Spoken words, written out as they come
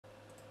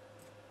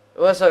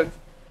What's up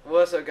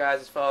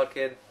guys, it's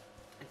Falcon,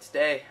 and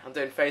today I'm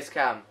doing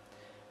Facecam,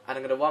 and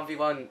I'm gonna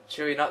 1v1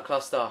 Chewy Nut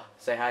Cluster.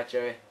 Say hi,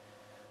 Chewy.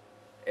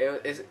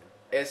 It's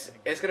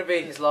gonna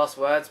be his last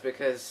words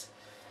because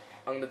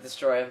I'm gonna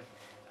destroy him.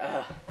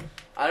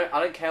 I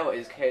don't care what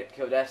his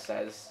kill death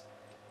says.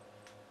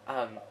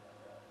 Oh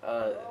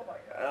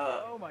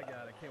my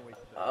god, I can't wait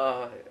to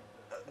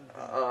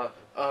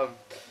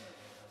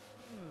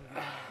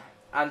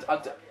and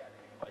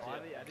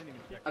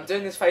I'm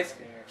doing this face.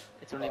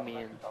 It's only me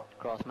and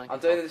Crossman. I'm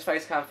doing this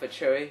face cam for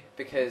Chewy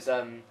because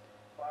Firewilder,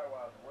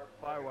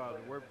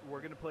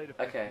 we're gonna play to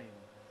 15. Okay.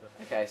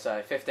 Okay,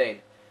 so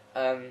 15.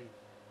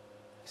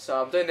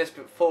 So I'm doing this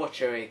for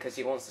Chewy because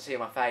he wants to see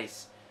my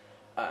face,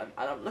 and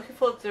I'm looking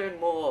forward to doing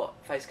more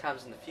face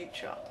cams in the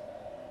future.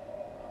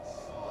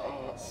 I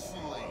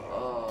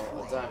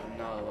don't even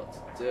know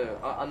what to do.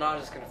 I know I'm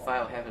just gonna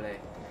fail heavily.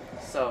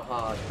 So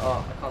hard.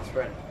 Oh, I can't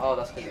sprint. Oh,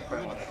 that's because it's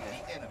pro one.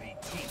 Okay.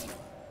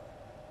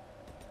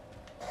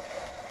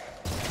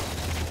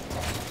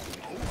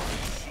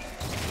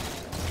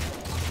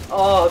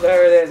 Oh,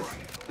 there it is.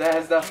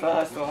 There's the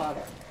first one.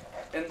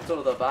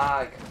 Into the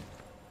bag.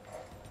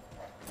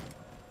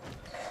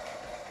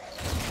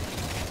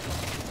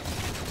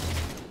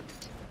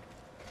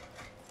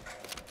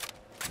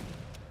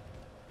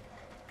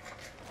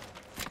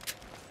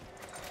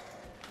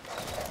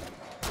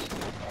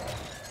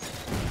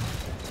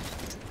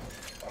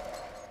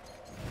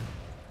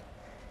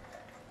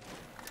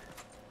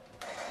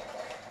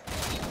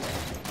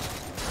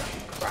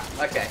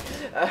 Okay,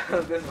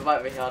 this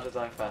might be hard as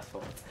I fast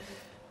forward.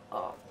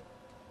 Oh,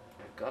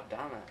 god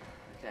damn it.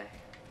 Okay.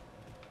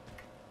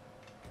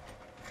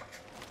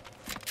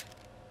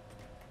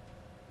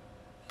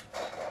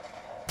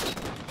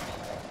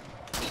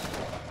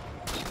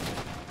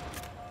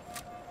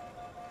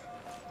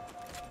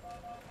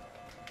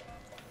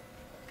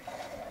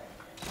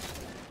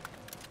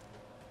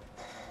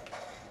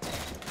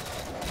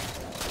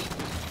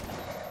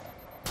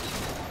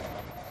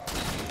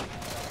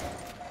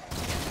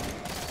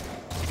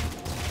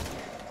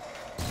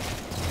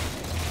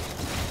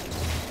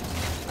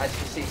 As you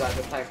can see guys,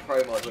 we're playing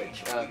pro mod,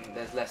 which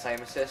there's less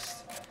aim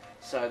assist,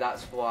 so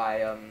that's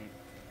why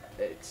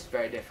it's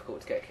very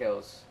difficult to get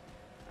kills.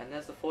 And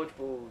there's the forge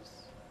balls.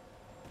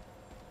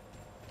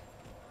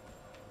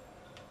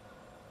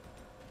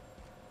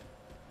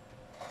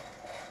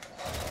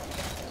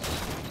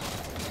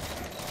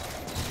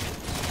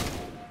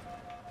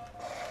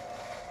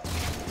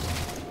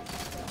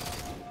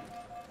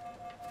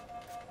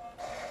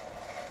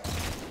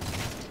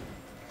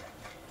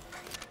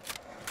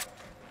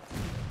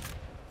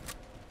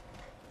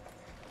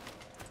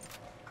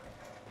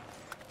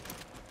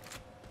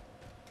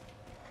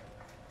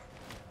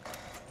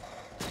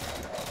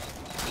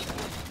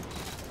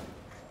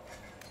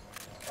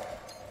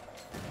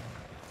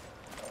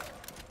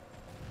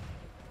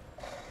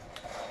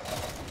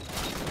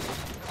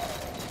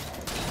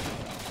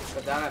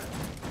 God damn it.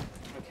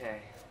 Okay.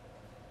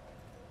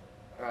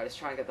 Alright, let's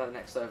try and get that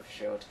next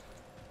overshield,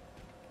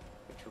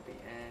 which will be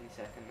any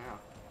second now.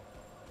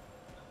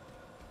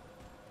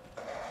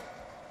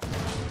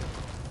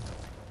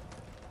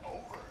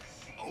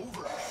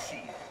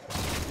 Overshield.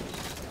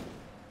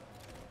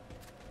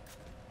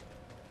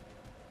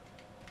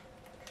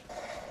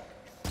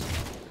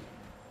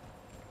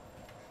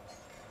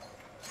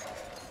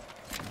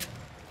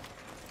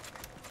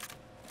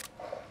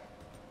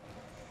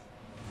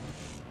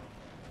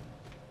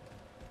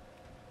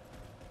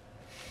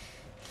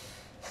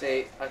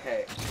 See,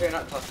 okay, Chewy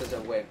Nut Cluster's a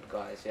wimp,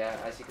 guys, yeah?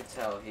 As you can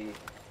tell, he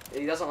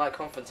doesn't like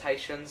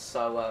confrontations,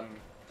 so,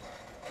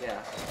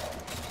 yeah.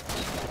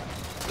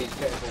 He's a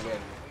bit of a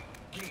wimp.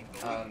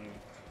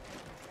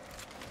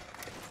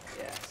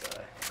 Yeah, so...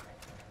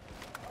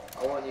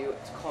 I want you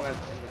to comment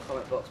in the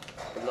comment box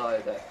below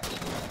that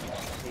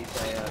he's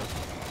a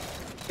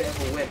bit of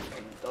a wimp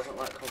and doesn't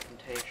like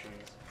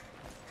confrontations.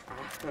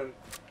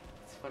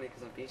 It's funny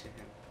because I'm beating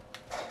him.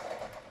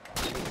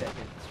 And he's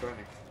definitely destroying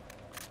me.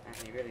 And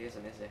he really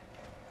isn't, is he?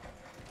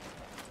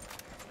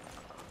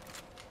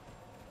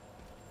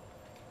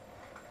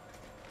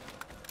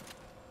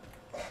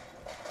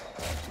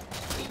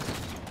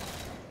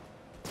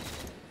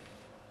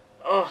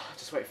 Oh,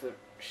 just wait for the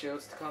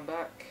shields to come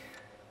back.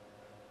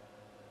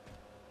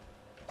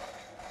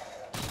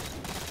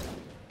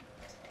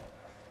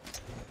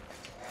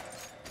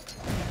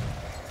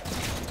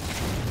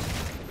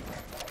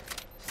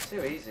 It's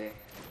too easy.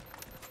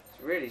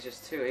 It's really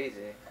just too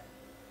easy.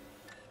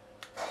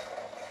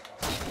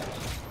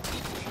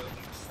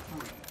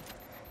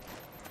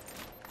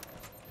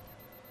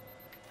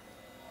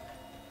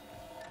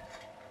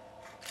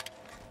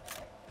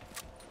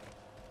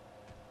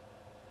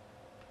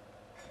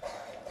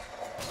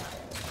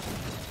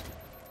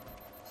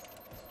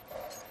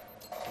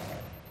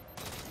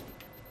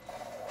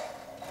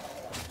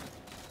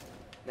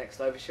 Next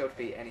overshield will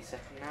be any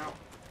second now.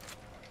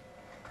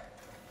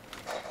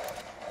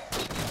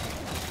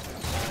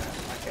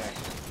 Okay.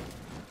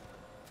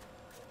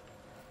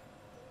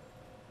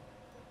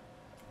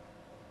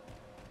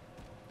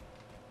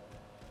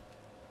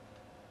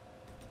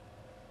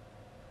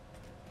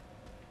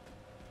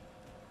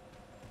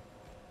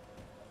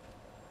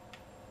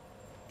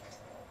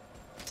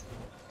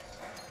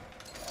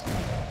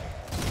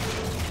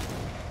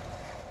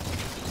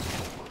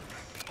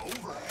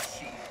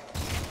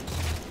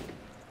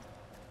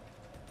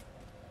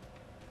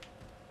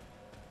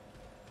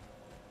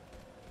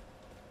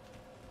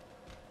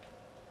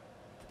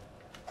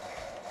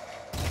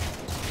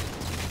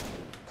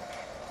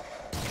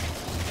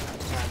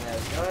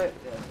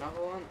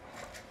 Another one.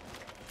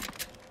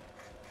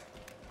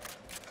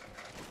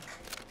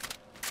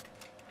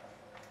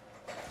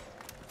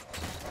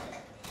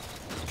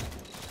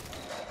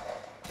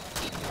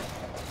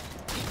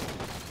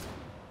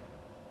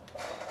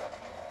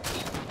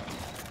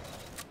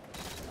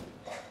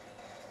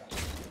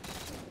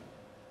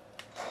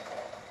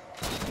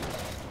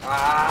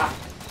 Ah!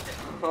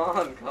 Come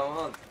on, come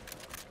on.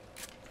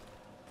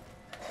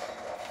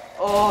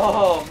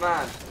 Oh,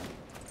 man.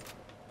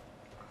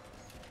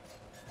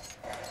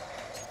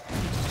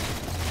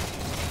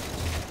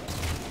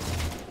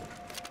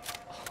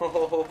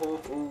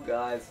 Oh,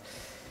 guys.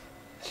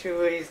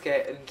 Chewy's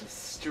getting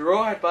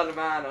destroyed by the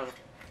man.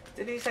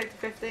 Did he say to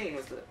 15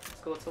 was the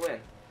score to win?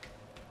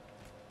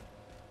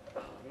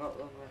 Oh, not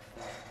long left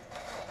there.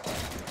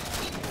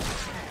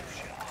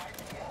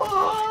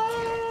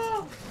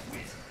 Oh!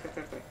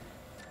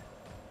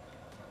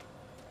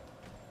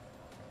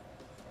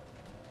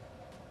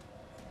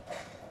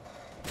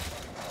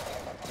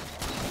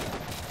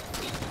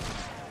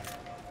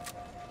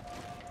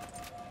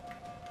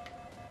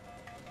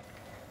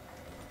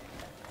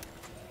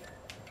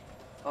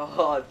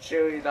 Oh,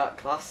 Chewy, that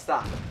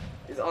cluster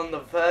is on the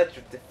verge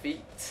of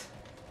defeat.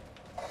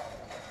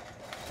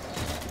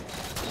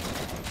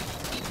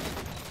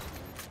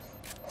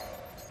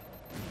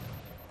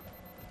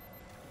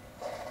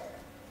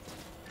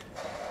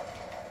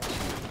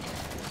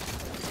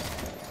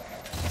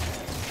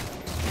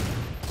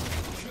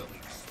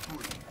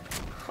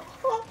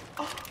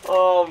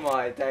 Oh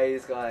my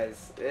days,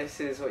 guys. This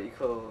is what you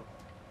call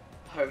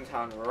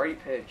hometown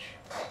rapage.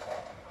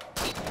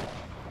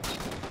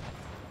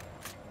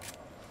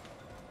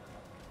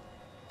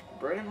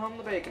 Bringing home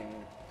the bacon.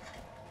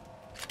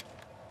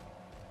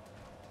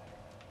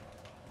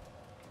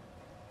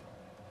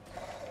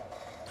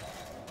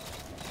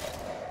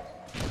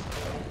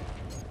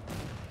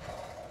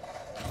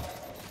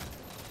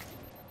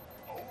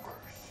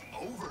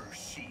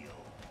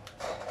 Overshield.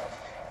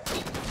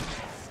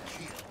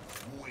 Skill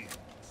wins.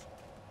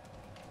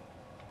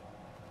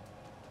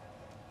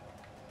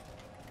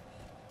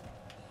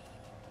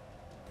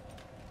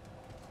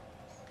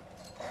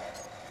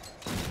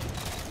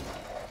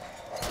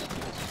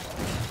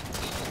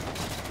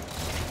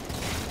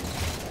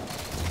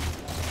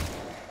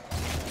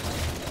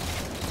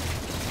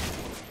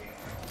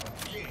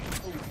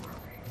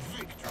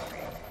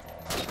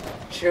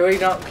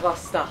 Chewy Nut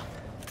Cluster,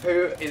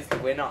 who is the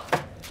winner?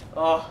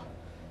 Oh,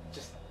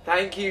 just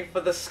thank you for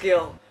the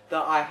skill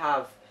that I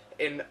have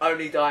in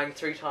only dying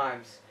 3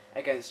 times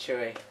against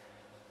Chewy.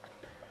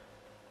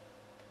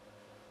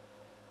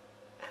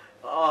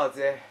 Oh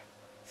dear.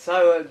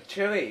 So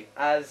Chewy,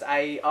 as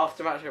a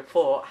aftermatch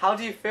report, how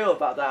do you feel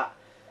about that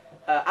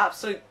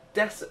absolute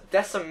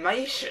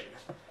decimation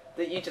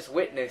that you just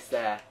witnessed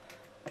there?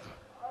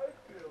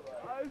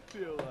 I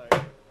feel like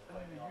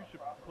you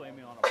should play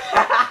me on a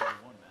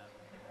one map.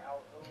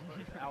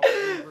 Out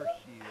over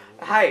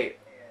shield. Hey,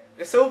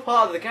 it's all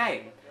part of the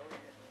game.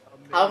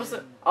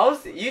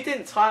 You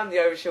didn't time the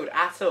overshield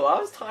at all. I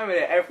was timing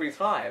it every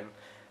time.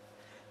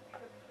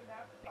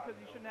 Because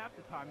you shouldn't have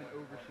to time an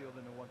overshield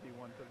in a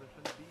 1v1, so there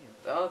shouldn't be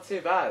any. Oh,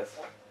 too bad.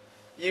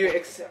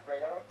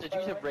 Did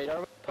you have radar,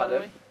 by the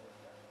Pardon? way?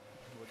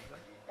 What is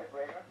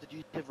that? Did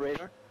you have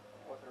radar?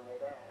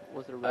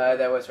 Was there radar?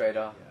 There was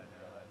radar.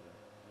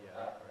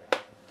 Yeah,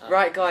 right.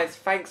 Right, guys,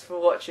 thanks for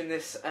watching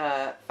this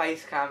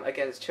Facecam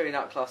against Chewy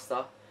Nut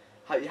Cluster.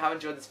 Hope you have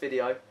enjoyed this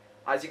video.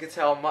 As you can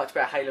tell, I'm a much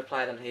better Halo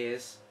player than he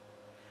is.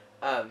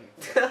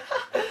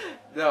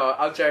 No,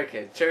 I'm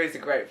joking. Chewy's a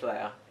great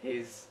player.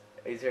 He's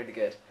really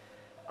good.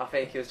 I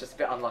think he was just a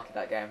bit unlucky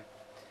that game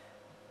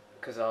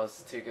because I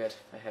was too good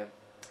for him.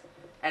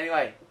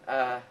 Anyway,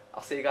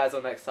 I'll see you guys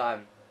all next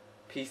time.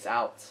 Peace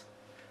out.